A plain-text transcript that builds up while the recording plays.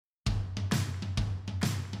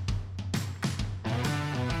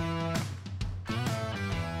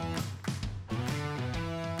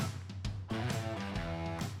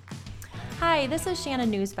Hi, this is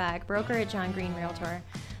Shannon Newsback, broker at John Green Realtor.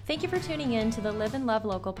 Thank you for tuning in to the Live and Love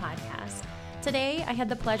Local podcast. Today, I had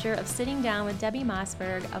the pleasure of sitting down with Debbie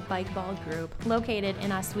Mossberg of Bike Bald Group, located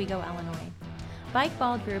in Oswego, Illinois. Bike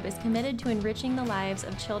Bald Group is committed to enriching the lives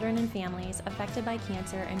of children and families affected by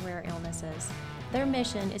cancer and rare illnesses. Their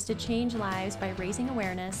mission is to change lives by raising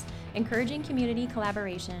awareness, encouraging community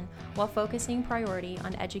collaboration, while focusing priority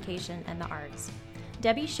on education and the arts.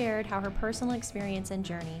 Debbie shared how her personal experience and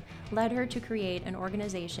journey led her to create an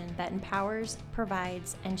organization that empowers,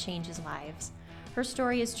 provides, and changes lives. Her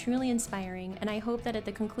story is truly inspiring, and I hope that at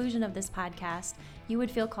the conclusion of this podcast, you would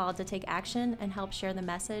feel called to take action and help share the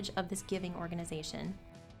message of this giving organization.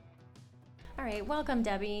 All right, welcome,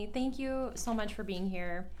 Debbie. Thank you so much for being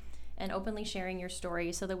here and openly sharing your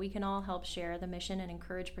story so that we can all help share the mission and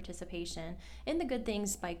encourage participation in the good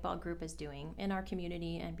things Bike Bald Group is doing in our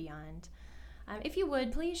community and beyond. If you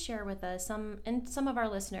would, please share with us some of our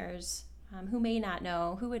listeners who may not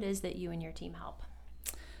know who it is that you and your team help.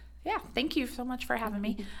 Yeah, thank you so much for having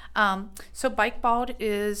me. So Bike Bald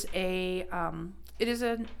is a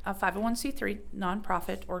 501c3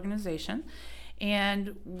 nonprofit organization,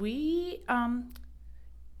 and we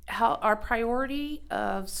our priority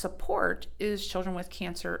of support is children with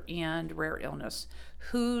cancer and rare illness.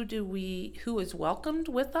 Who is welcomed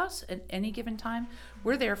with us at any given time?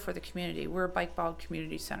 We're there for the community. We're a Bike Bald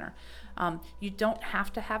Community Center. You don't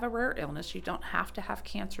have to have a rare illness. You don't have to have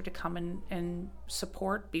cancer to come in and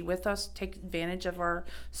support, be with us, take advantage of our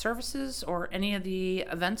services or any of the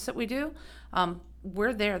events that we do.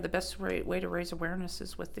 We're there. The best way to raise awareness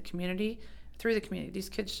is with the community, through the community. These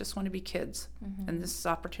kids just want to be kids. Mm-hmm. And this is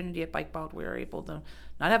opportunity at Bike Bald. We're able to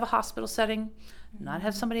not have a hospital setting, not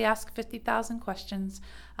have somebody ask 50,000 questions,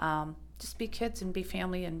 just be kids and be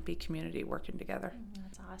family and be community working together.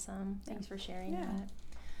 That's awesome. Thanks for sharing that.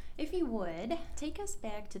 If you would, take us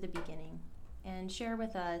back to the beginning and share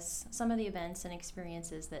with us some of the events and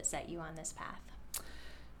experiences that set you on this path.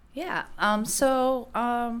 Yeah.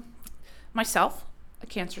 Myself, a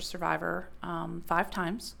cancer survivor 5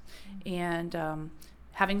 times, and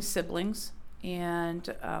having siblings,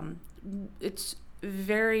 and it's a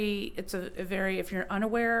very, if you're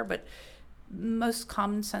unaware, but most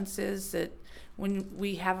common sense is that when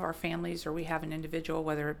we have our families or we have an individual,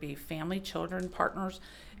 whether it be family, children, partners,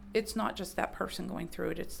 it's not just that person going through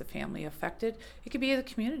it, it's the family affected. It could be the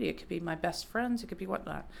community, it could be my best friends, it could be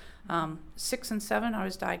whatnot. 6 and 7, I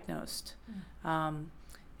was diagnosed.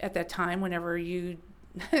 At that time, whenever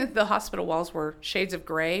the hospital walls were shades of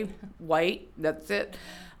gray, white, that's it.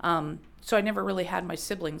 So I never really had my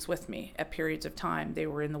siblings with me at periods of time. They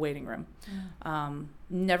were in the waiting room.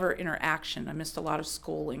 Never interaction. I missed a lot of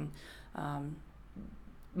schooling.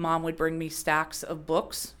 Mom would bring me stacks of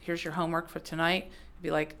books. Here's your homework for tonight. It'd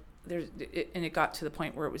be like, and it got to the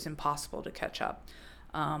point where it was impossible to catch up.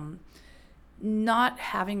 Not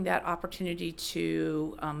having that opportunity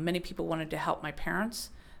to, many people wanted to help my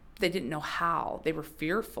parents. They didn't know how. They were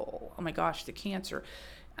fearful. Oh my gosh, the cancer.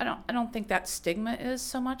 I don't think that stigma is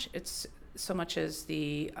so much. It's so much as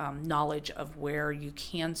the knowledge of where you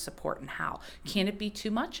can support and how. Can it be too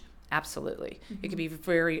much? Absolutely. Mm-hmm. It can be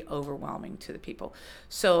very overwhelming to the people.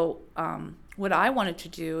 So what I wanted to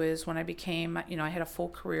do is when I became, I had a full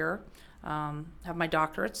career, have my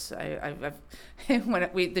doctorates.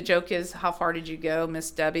 The joke is, how far did you go, Miss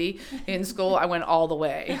Debbie, in school? I went all the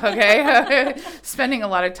way, okay? Spending a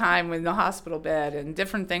lot of time in the hospital bed and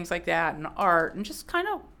different things like that, and art, and just kind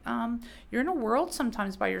of, you're in a world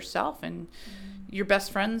sometimes by yourself, and your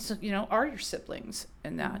best friends, are your siblings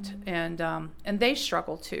in that, and they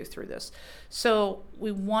struggle too through this. So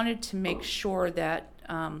we wanted to make sure that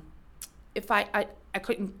if I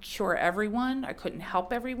couldn't cure everyone, I couldn't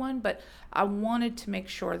help everyone, but I wanted to make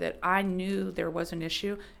sure that I knew there was an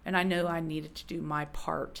issue and I knew I needed to do my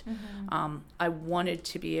part. Mm-hmm. I wanted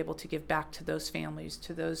to be able to give back to those families,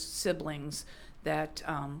 to those siblings that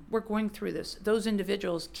were going through this, those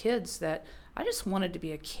individuals, kids that I just wanted to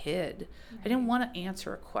be a kid. Right. I didn't want to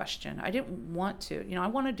answer a question. I didn't want to. I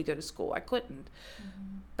wanted to go to school. I couldn't.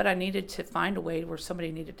 Mm-hmm. But I needed to find a way where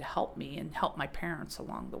somebody needed to help me and help my parents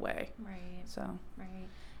along the way. Right. So. Right.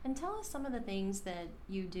 And tell us some of the things that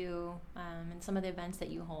you do and some of the events that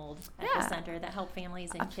you hold at the center that help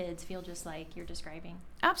families and kids feel just like you're describing.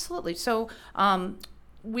 Absolutely. So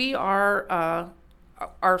we are,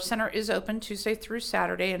 our center is open Tuesday through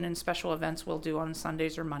Saturday, and then special events we'll do on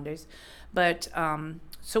Sundays or Mondays. But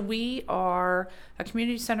so we are a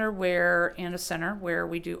community center and a center where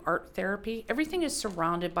we do art therapy. Everything is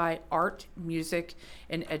surrounded by art, music,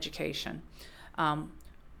 and education.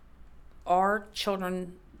 Our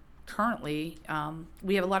children currently,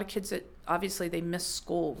 we have a lot of kids that obviously they miss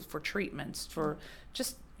school for treatments, for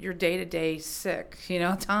just your day-to-day sick,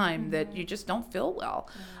 time that you just don't feel well.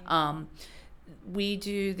 We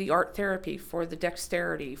do the art therapy for the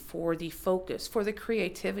dexterity, for the focus, for the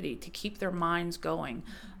creativity, to keep their minds going.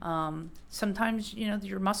 Sometimes,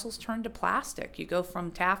 your muscles turn to plastic. You go from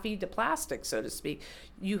taffy to plastic, so to speak.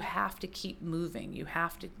 You have to keep moving. You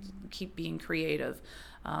have to keep being creative.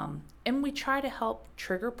 And we try to help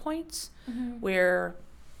trigger points where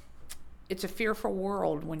it's a fearful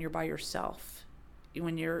world when you're by yourself.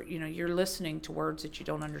 When you're listening to words that you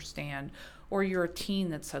don't understand, or you're a teen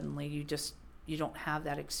that suddenly you don't have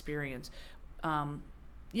that experience.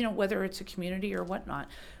 Whether it's a community or whatnot,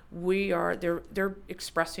 they're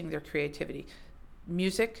expressing their creativity.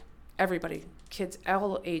 Music, everybody, kids,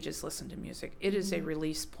 all ages listen to music. It is a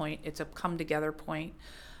release point. It's a come together point.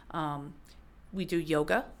 We do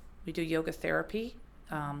yoga. We do yoga therapy.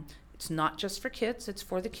 It's not just for kids, it's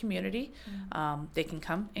for the community. They can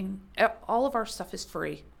come, and all of our stuff is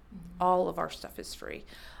free. All of our stuff is free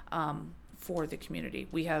for the community.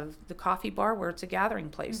 We have the coffee bar where it's a gathering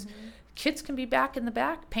place. Kids can be back in the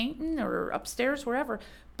back painting, or upstairs, wherever.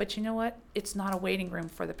 But you know what? It's not a waiting room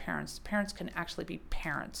for the parents. The parents can actually be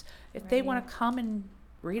parents. If they want to come and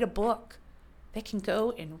read a book, they can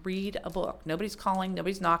go and read a book. Nobody's calling,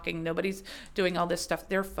 nobody's knocking, nobody's doing all this stuff.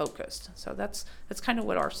 They're focused. So that's kind of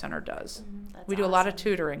what our center does. We do a lot of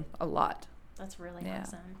tutoring, a lot. That's really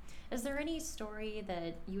awesome. Is there any story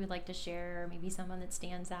that you would like to share, maybe someone that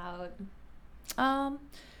stands out?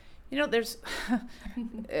 There's,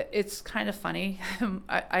 it's kind of funny.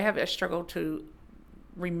 I struggle to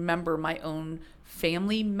remember my own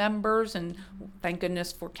family members, and thank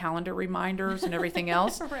goodness for calendar reminders and everything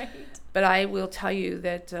else. Right. But I will tell you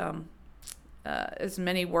that as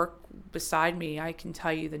many work beside me, I can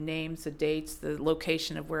tell you the names, the dates, the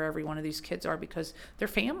location of where every one of these kids are, because they're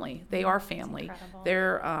family. They are family.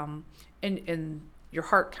 They're and your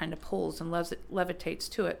heart kind of pulls and levitates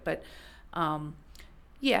to it. But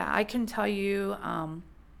I can tell you,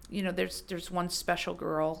 there's one special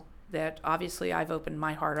girl that obviously I've opened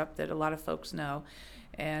my heart up, that a lot of folks know,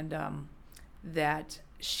 and that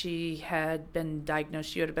she had been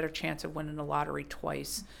diagnosed. She had a better chance of winning the lottery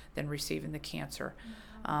twice than receiving the cancer.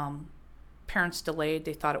 Parents delayed.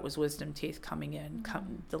 They thought it was wisdom teeth coming in.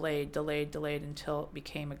 Delayed until it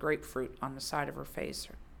became a grapefruit on the side of her face.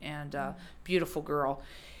 And beautiful girl.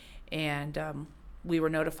 And we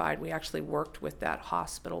were notified. We actually worked with that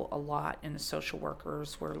hospital a lot, and the social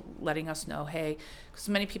workers were letting us know, hey, because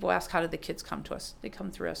many people ask, how did the kids come to us? They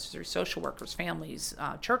come through us through social workers, families,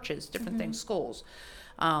 churches, different things, schools,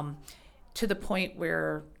 to the point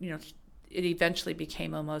where, it eventually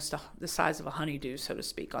became almost the size of a honeydew, so to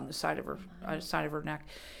speak, on the side of her neck.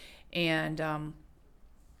 And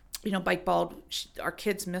bike bald, our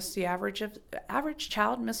kids miss the average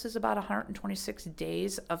child misses about 126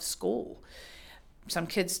 days of school. Some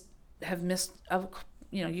kids have missed,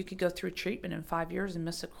 you could go through treatment in 5 years and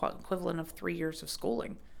miss the equivalent of 3 years of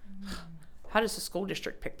schooling. How does the school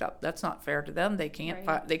district pick up? That's not fair to them. They can't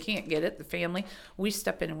get it. The family, we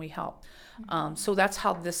step in and we help. So that's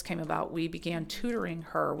how this came about. We began tutoring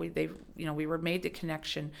her. We were made the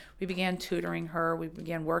connection. We began tutoring her. We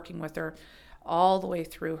began working with her all the way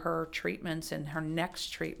through her treatments and her next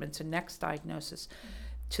treatments and next diagnosis,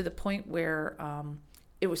 to the point where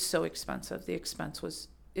it was so expensive. The expense was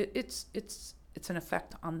it's an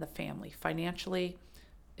effect on the family, financially,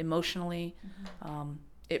 emotionally.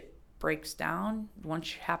 It breaks down.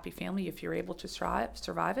 Once you're a happy family, if you're able to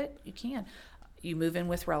survive it, you can. You move in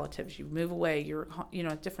with relatives. You move away. You're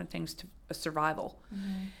different things to a survival.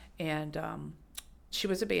 And she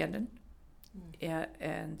was abandoned.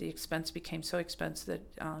 And the expense became so expensive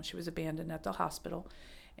that she was abandoned at the hospital.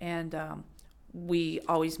 And we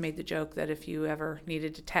always made the joke that if you ever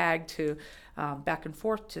needed to tag to back and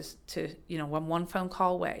forth to one phone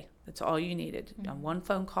call away, that's all you needed, one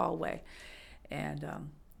phone call away. And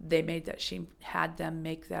they made that, she had them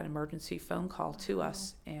make that emergency phone call to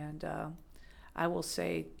us. And I will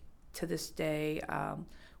say, to this day,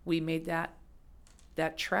 we made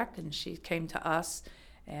that trek, and she came to us.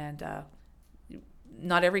 And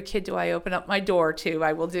not every kid do I open up my door to.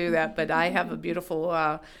 I will do that, but I have a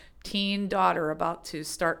beautiful teen daughter about to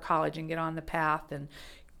start college and get on the path, and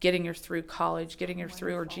getting her through college, getting her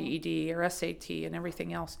through her GED or SAT and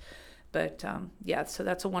everything else. But so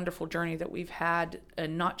that's a wonderful journey that we've had,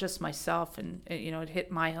 and not just myself, and it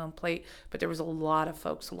hit my home plate, but there was a lot of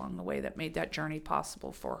folks along the way that made that journey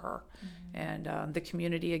possible for her. And the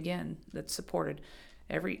community, again, that supported.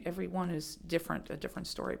 Everyone is different, a different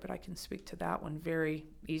story, but I can speak to that one very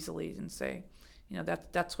easily and say,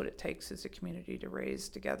 that's what it takes as a community to raise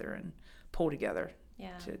together and pull together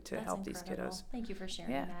to help these kiddos. Thank you for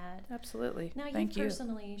sharing that. Absolutely. Now, Thank you you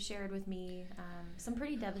personally shared with me some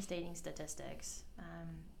pretty devastating statistics.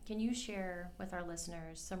 Can you share with our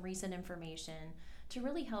listeners some recent information to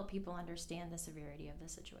really help people understand the severity of the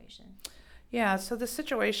situation? Yeah, so the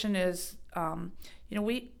situation is,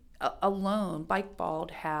 we alone, Bike Bald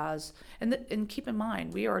has, and keep in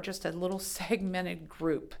mind, we are just a little segmented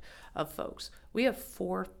group of folks. We have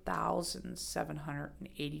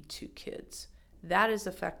 4,782 kids. That is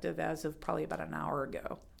effective as of probably about an hour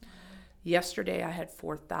ago. Yesterday, I had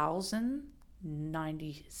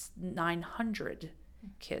 4,900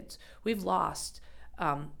 kids. We've lost,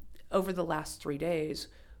 over the last 3 days,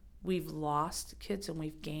 we've lost kids and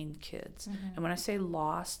we've gained kids. And when I say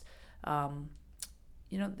lost,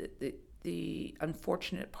 the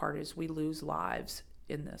unfortunate part is we lose lives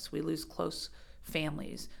in this. We lose close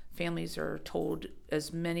families. Families are told,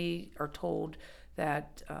 as many are told,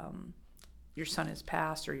 that your son has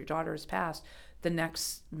passed or your daughter has passed. The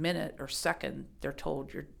next minute or second, they're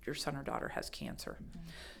told your son or daughter has cancer.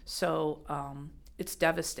 So it's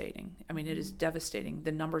devastating. I mean, it is devastating.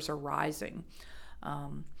 The numbers are rising.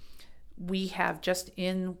 We have just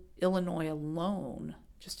in Illinois alone,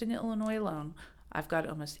 I've got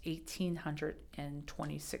almost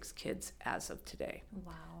 1,826 kids as of today.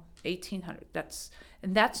 Wow. 1,800. That's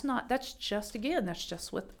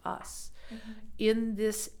just with us. In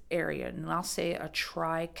this area, and I'll say a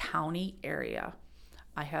tri-county area,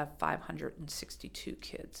 I have 562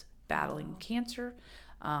 kids battling cancer,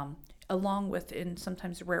 along with, and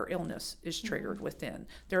sometimes rare illness is triggered within.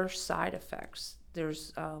 There are side effects.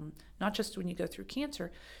 There's not just when you go through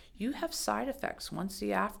cancer, you have side effects once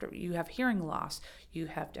the after. You have hearing loss, you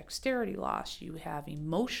have dexterity loss, you have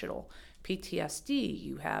emotional PTSD,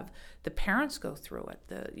 you have the parents go through it,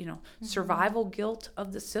 survival guilt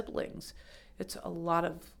of the siblings. It's a lot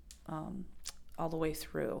of all the way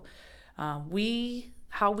through. How we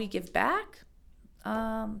give back,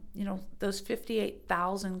 those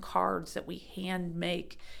 58,000 cards that we hand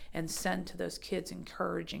make and send to those kids,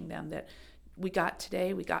 encouraging them that we got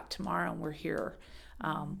today, we got tomorrow, and we're here.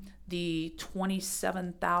 The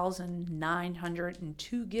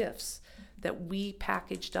 27,902 gifts that we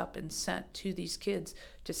packaged up and sent to these kids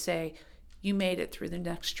to say, you made it through the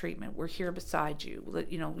next treatment. We're here beside you.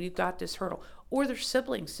 We've got this hurdle. Or their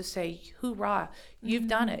siblings to say, hoorah, you've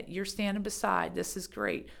done it. You're standing beside. This is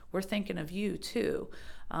great. We're thinking of you too.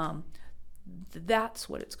 That's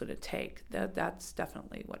what it's going to take. That's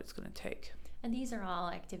definitely what it's going to take. And these are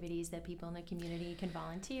all activities that people in the community can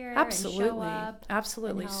volunteer Absolutely. and show up.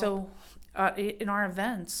 Absolutely. So in our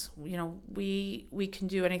events, we can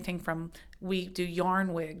do anything from, we do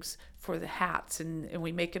yarn wigs for the hats, and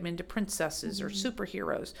we make them into princesses or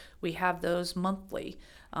superheroes. We have those monthly.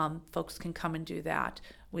 Folks can come and do that.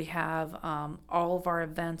 We have all of our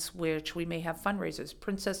events, which we may have fundraisers,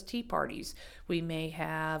 princess tea parties. We may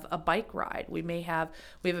have a bike ride. We have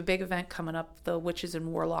a big event coming up, the Witches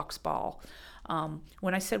and Warlocks Ball.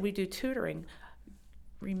 When I said we do tutoring,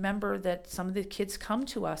 remember that some of the kids come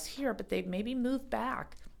to us here, but they've maybe moved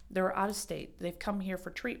back. They're out of state. They've come here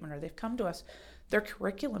for treatment, or they've come to us. Their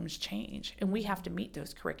curriculums change, and we have to meet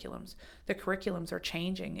those curriculums. The curriculums are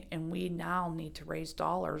changing, and we now need to raise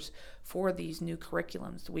dollars for these new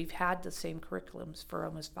curriculums. We've had the same curriculums for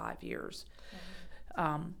almost 5 years.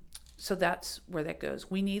 So that's where that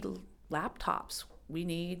goes. We need laptops. We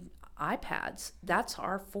need iPads. That's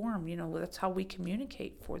our form. That's how we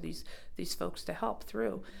communicate for these folks to help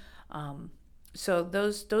through. So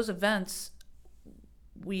those events,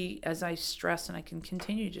 as I stress, and I can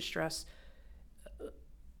continue to stress,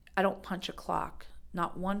 I don't punch a clock.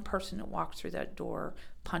 Not one person that walks through that door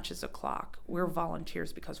punches a clock. We're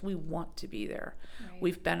volunteers because we want to be there. Right.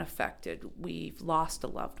 We've been affected. We've lost a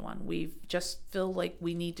loved one. We've just feel like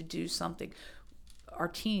we need to do something. Our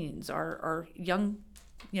teens, our young,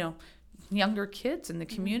 younger kids in the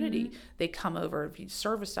community, they come over,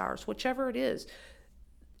 service hours, whichever it is.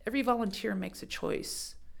 Every volunteer makes a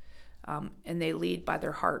choice, and they lead by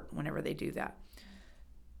their heart whenever they do that.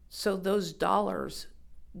 So those dollars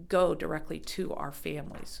go directly to our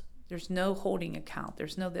families. There's no holding account.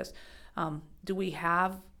 There's no this. Do we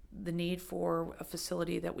have the need for a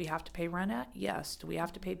facility that we have to pay rent at? Yes. Do we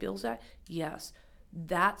have to pay bills at? Yes.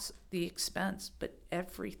 That's the expense, but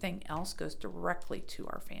everything else goes directly to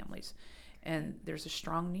our families, and there's a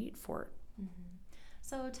strong need for it.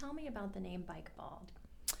 So tell me about the name Bike Bald.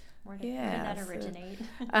 Where did that originate?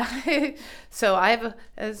 So I have,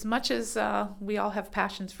 as much as we all have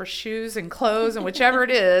passions for shoes and clothes and whichever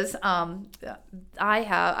it is,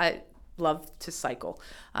 I love to cycle.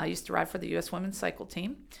 I used to ride for the U.S. Women's Cycle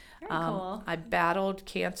Team. Very cool. I battled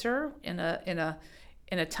cancer in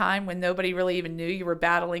a time when nobody really even knew you were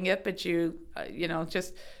battling it, but you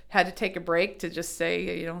just had to take a break to just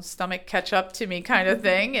say, stomach catch up to me kind of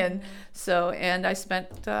thing. And I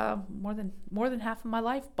spent more than half of my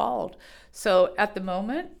life bald. So at the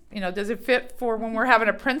moment, does it fit for when we're having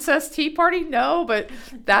a princess tea party? No, but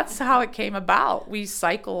that's how it came about. We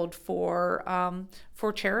cycled for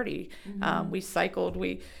charity. We cycled.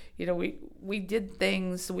 We did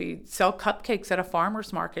things. We sell cupcakes at a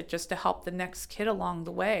farmer's market just to help the next kid along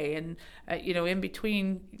the way, and in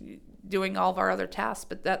between doing all of our other tasks.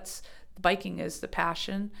 But biking is the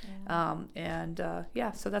passion, so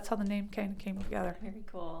that's how the name kind of came together. Very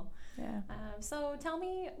cool. Yeah. So tell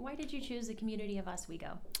me, why did you choose the community of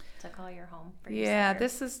Oswego to call your home for your Yeah, center?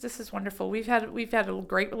 this is wonderful. We've had a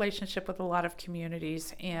great relationship with a lot of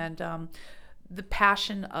communities, and the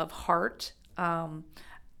passion of heart.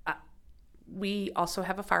 We also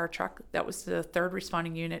have a fire truck. That was the third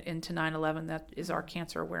responding unit into 9/11. That is our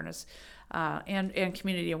cancer awareness and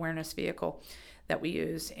community awareness vehicle that we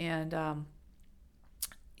use. And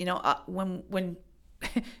when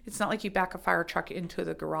it's not like you back a fire truck into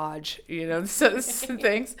the garage, some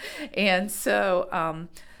things. And so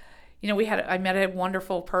I met a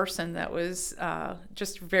wonderful person that was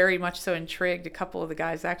just very much so intrigued. A couple of the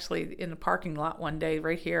guys actually in the parking lot one day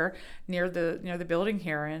right here near the building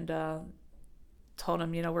here, and told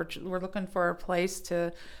him, we're looking for a place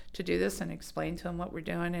to do this, and explain to him what we're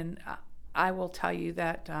doing. And I will tell you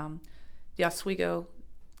that the Oswego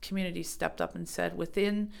community stepped up and said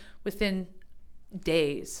within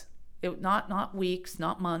days, not weeks,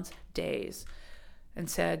 not months, days, and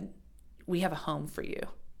said, we have a home for you.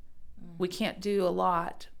 We can't do a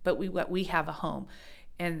lot, but we have a home.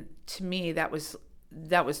 And to me, that was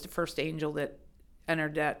the first angel that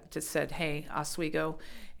entered that, just said, hey, Oswego.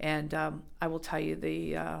 And I will tell you,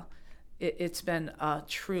 it's been a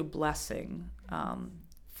true blessing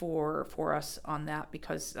for us on that,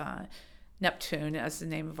 because Neptune, as the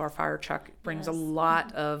name of our fire truck, brings a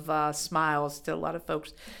lot of smiles to a lot of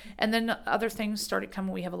folks. And then other things started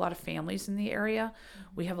coming. We have a lot of families in the area.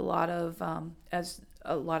 We have a lot of, as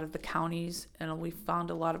a lot of the counties, and we found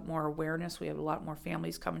a lot of more awareness. We have a lot more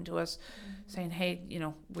families coming to us saying, hey,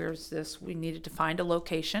 where's this? We needed to find a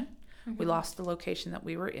location. We lost the location that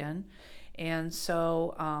we were in. And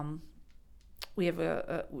so we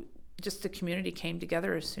have just the community came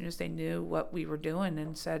together as soon as they knew what we were doing,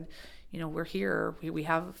 and said, we're here. We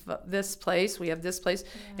have this place. We have this place.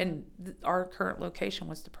 Yeah. And our current location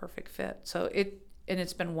was the perfect fit. So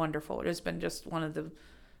it's been wonderful. It has been just one of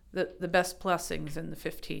the best blessings in the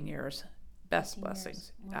 15 years. Best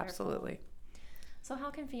blessings. Absolutely. So how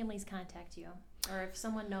can families contact you? Or if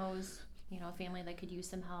someone knows, a family that could use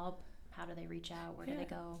some help, how do they reach out? Where do they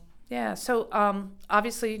go? Yeah. So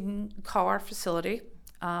obviously you can call our facility.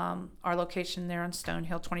 Our location there on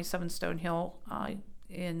Stonehill, 27 Stonehill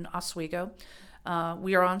in Oswego.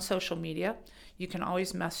 We are on social media. You can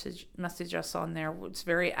always message us on there. It's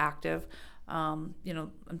very active. I'm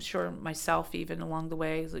sure myself, even along the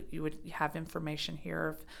way, you would have information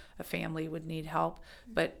here if a family would need help.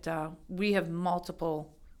 But we have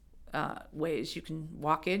multiple ways you can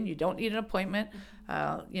walk in. You don't need an appointment.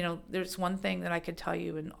 There's one thing that I could tell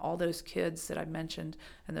you, and all those kids that I mentioned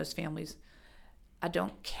and those families, I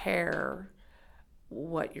don't care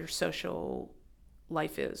what your social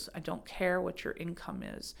life is. I don't care what your income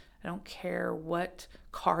is. I don't care what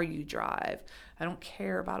car you drive. I don't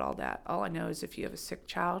care about all that. All I know is if you have a sick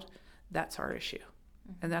child, that's our issue.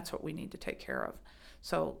 And that's what we need to take care of.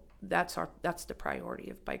 So that's the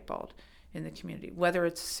priority of Bike Bald in the community. Whether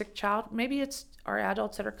it's a sick child, maybe it's our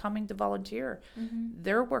adults that are coming to volunteer.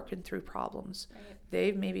 They're working through problems. Right.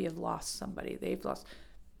 They maybe have lost somebody.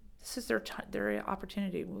 This is their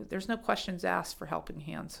opportunity. There's no questions asked for helping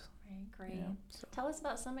hands. Right, great. Tell us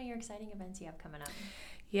about some of your exciting events you have coming up.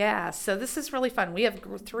 Yeah, so this is really fun. We have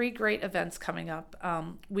 3 great events coming up.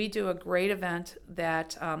 We do a great event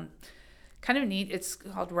that kind of neat. It's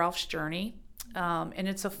called Ralph's Journey, and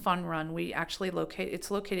it's a fun run. We actually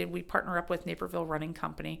we partner up with Naperville Running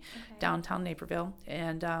Company, downtown Naperville.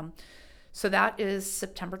 And so that is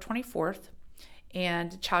September 24th.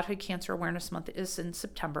 And Childhood Cancer Awareness Month is in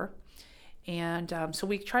September. And so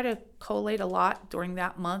we try to collate a lot during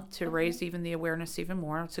that month to raise even the awareness even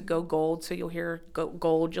more. To go gold, so you'll hear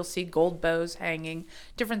gold, you'll see gold bows hanging,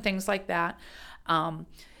 different things like that.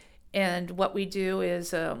 And what we do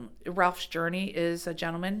is Ralph's Journey is a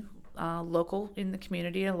gentleman local in the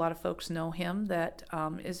community. A lot of folks know him that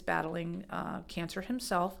is battling cancer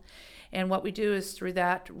himself. And what we do is through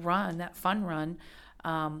that run, that fun run,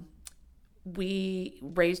 we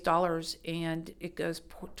raise dollars, and it goes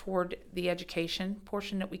toward the education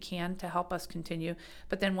portion that we can to help us continue.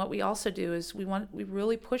 But then what we also do is we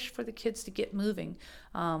really push for the kids to get moving,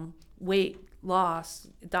 weight loss,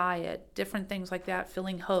 diet, different things like that,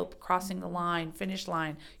 feeling hope, crossing the line, finish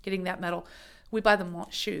line, getting that medal. We buy them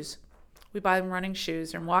shoes. We buy them running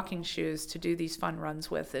shoes and walking shoes to do these fun runs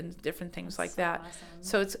with, and different things like that.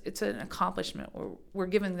 Awesome. So it's an accomplishment. We're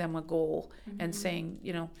giving them a goal and saying,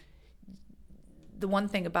 the one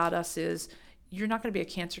thing about us is you're not going to be a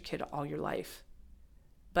cancer kid all your life,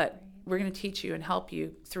 but we're going to teach you and help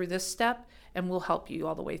you through this step, and we'll help you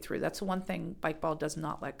all the way through. That's the one thing Bike Ball does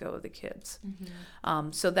not let go of the kids.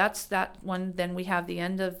 So that's that one. Then we have the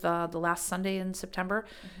end of the last Sunday in September.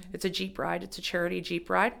 It's a Jeep ride. It's a charity Jeep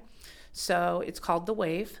ride. So it's called The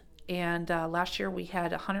Wave. And last year we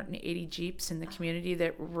had 180 Jeeps in the community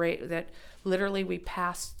that literally we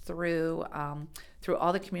passed through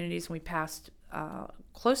all the communities. And we passed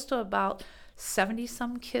close to about 70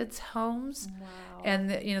 some kids' homes. Wow.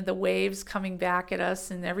 And the waves coming back at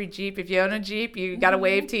us, and every Jeep, if you own a Jeep, you got to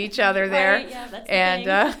wave to each other there. Right, yeah, that's the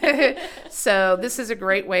and so this is a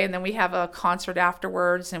great way. And then we have a concert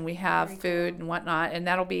afterwards, and we have Very food cool. and whatnot, and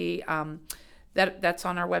that'll be that's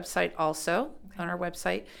on our website also. On our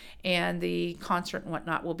website, and the concert and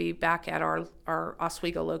whatnot will be back at our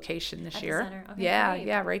Oswego location this At the year. center. Okay, great.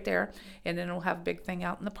 Yeah, right there, and then we'll have a big thing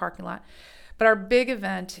out in the parking lot. But our big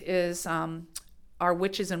event is our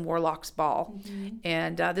Witches and Warlocks Ball,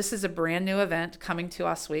 and this is a brand new event coming to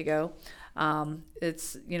Oswego.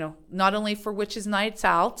 It's not only for witches nights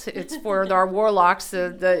out, it's for our warlocks.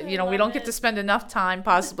 We don't get to spend enough time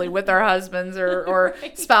possibly with our husbands or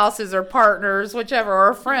Right. spouses or partners, whichever,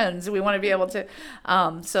 or friends. We want to be able to.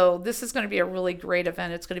 So this is going to be a really great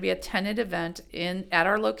event. It's going to be a tenant event at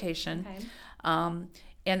our location. Okay.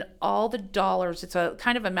 And all the dollars, it's a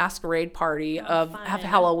kind of a masquerade party of fun.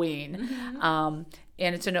 Halloween. And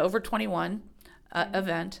it's an over 21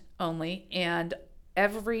 event only. And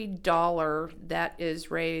every dollar that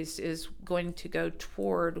is raised is going to go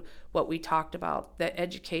toward what we talked about, the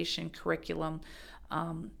education curriculum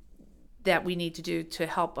that we need to do to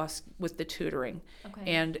help us with the tutoring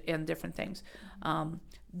and different things.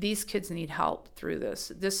 These kids need help through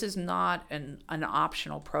this. This is not an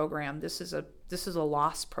optional program. This is a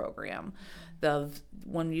lost program.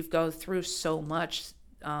 When you go through so much,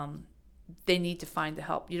 they need to find the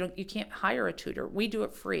help. You can't hire a tutor. We do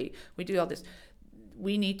it free. We do all this.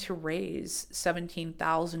 We need to raise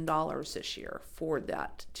 $17,000 this year for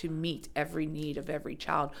that, to meet every need of every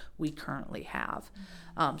child we currently have.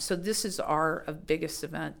 So this is our biggest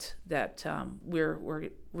event that we're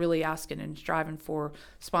really asking and striving for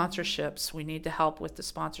sponsorships. We need to help with the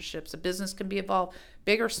sponsorships. A business can be involved,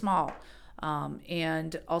 big or small.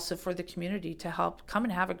 And also for the community to help come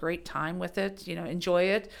and have a great time with it, enjoy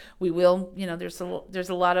it. We will, there's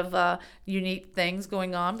a lot of unique things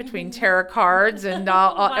going on between tarot cards and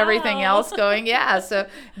everything else going. Yeah, so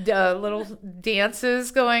little dances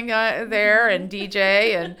going there, and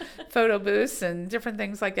DJ and photo booths and different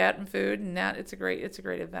things like that, and food and that. It's a great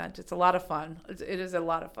event. It's a lot of fun. It is a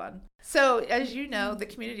lot of fun. So as you know, the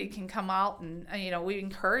community can come out, and we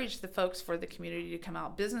encourage the folks for the community to come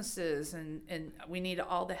out, businesses, and we need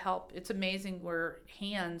all the help. It's amazing where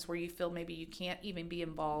you feel maybe you can't even be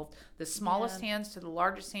involved, the smallest hands to the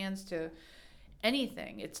largest hands to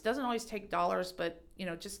anything. It doesn't always take dollars, but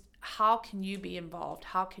just how can you be involved?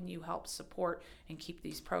 How can you help support and keep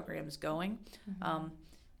these programs going?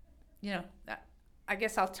 I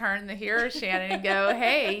guess I'll turn here, Shannon, and go,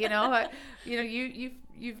 hey,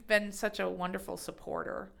 you've been such a wonderful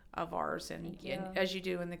supporter of ours, and as you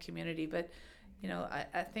do in the community. But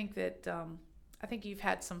I think that I think you've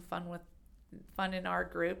had some fun in our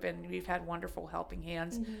group, and we've had wonderful helping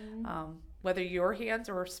hands, whether your hands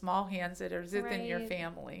or small hands that are within your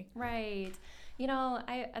family. Right.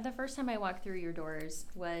 The first time I walked through your doors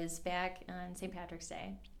was back on St. Patrick's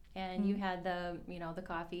Day. And you had the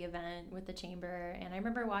coffee event with the chamber, and I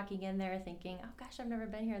remember walking in there thinking, oh gosh, I've never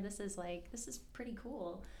been here. This is pretty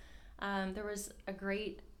cool. There was a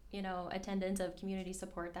great attendance of community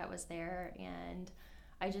support that was there, and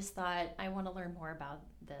I just thought, I want to learn more about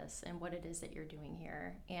this and what it is that you're doing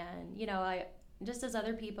here. And I just, as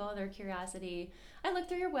other people, their curiosity, I looked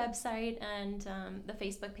through your website and the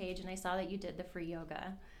Facebook page, and I saw that you did the free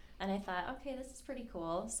yoga. And I thought, okay, this is pretty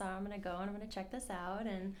cool. So I'm going to go and I'm going to check this out.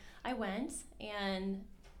 And I went, and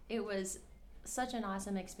it was such an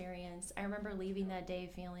awesome experience. I remember leaving that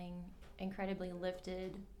day feeling incredibly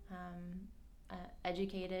lifted,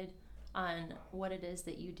 educated on what it is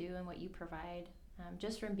that you do and what you provide,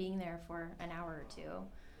 just from being there for an hour or two.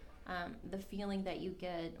 the feeling that you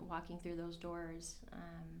get walking through those doors,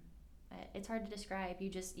 it's hard to describe.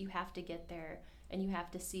 You have to get there, and you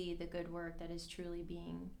have to see the good work that is truly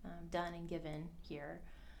being done and given here.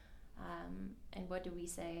 And what do we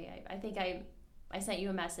say? I think I sent you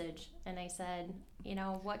a message, and I said,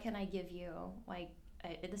 what can I give you?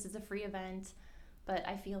 This is a free event, but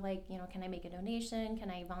I feel like, can I make a donation? Can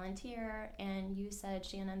I volunteer? And you said,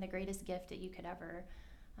 Shannon, the greatest gift that you could ever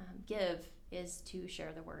give is to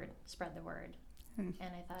share the word, spread the word. And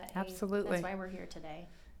I thought, hey, absolutely, that's why we're here today,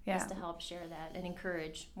 is to help share that and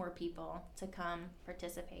encourage more people to come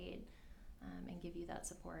participate and give you that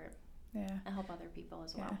support. And help other people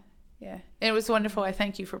as well. Yeah, and it was wonderful. I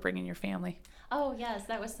thank you for bringing your family. Oh, yes,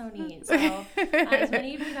 that was so neat. So, as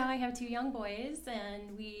many of you know, I have 2 young boys,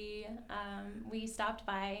 and we stopped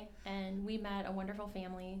by, and we met a wonderful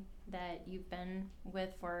family that you've been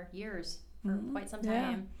with for years, for quite some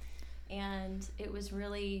time. And it was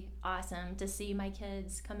really awesome to see my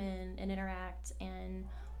kids come in and interact and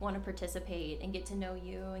want to participate and get to know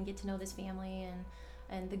you and get to know this family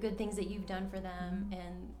and the good things that you've done for them.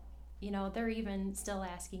 And they're even still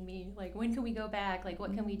asking me, like, when can we go back? Like,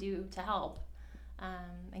 what can we do to help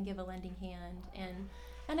and give a lending hand?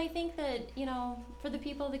 And I think that, for the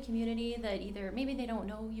people of the community that either maybe they don't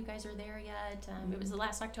know you guys are there yet. It was the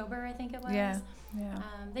last October, I think it was. Yeah.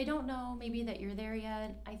 They don't know maybe that you're there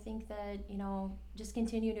yet. I think that, just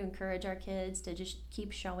continue to encourage our kids to just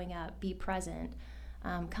keep showing up, be present,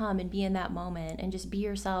 come and be in that moment, and just be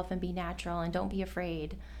yourself and be natural, and don't be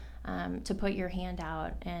afraid to put your hand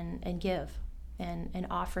out and give and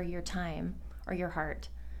offer your time or your heart.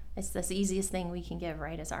 It's the easiest thing we can give,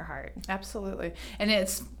 right, is our heart. Absolutely. And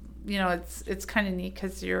it's kind of neat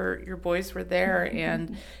because your boys were there,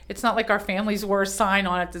 and it's not like our families wore a sign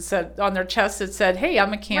on it that said, on their chest that said, hey,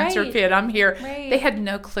 I'm a cancer kid, I'm here. Right. They had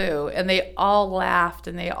no clue, and they all laughed,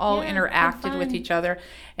 and they all interacted with each other.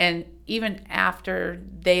 And even after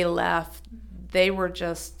they left, they were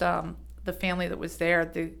just the family that was there.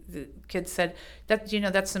 The kids said that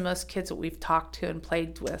that's the most kids that we've talked to and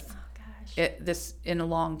played with this in a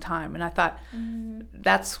long time. And I thought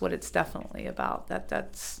that's what it's definitely about.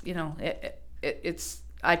 That's it's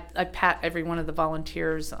I pat every one of the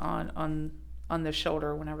volunteers on the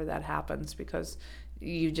shoulder whenever that happens, because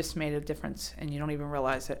you just made a difference and you don't even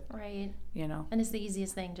realize it. Right. And it's the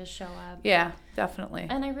easiest thing, just show up. Yeah, definitely.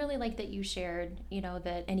 And I really like that you shared,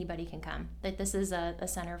 that anybody can come, that this is a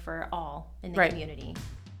center for all in the community.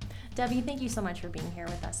 Debbie, thank you so much for being here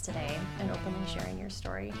with us today and openly sharing your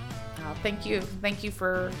story. Thank you. Thank you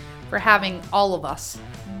for having all of us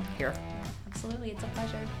here. Absolutely. It's a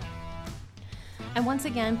pleasure. And once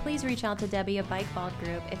again, please reach out to Debbie of Bike Bald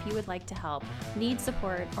Group if you would like to help, need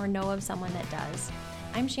support, or know of someone that does.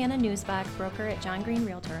 I'm Shannon Newsbach, broker at John Green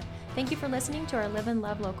Realtor. Thank you for listening to our Live and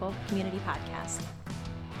Love Local community podcast.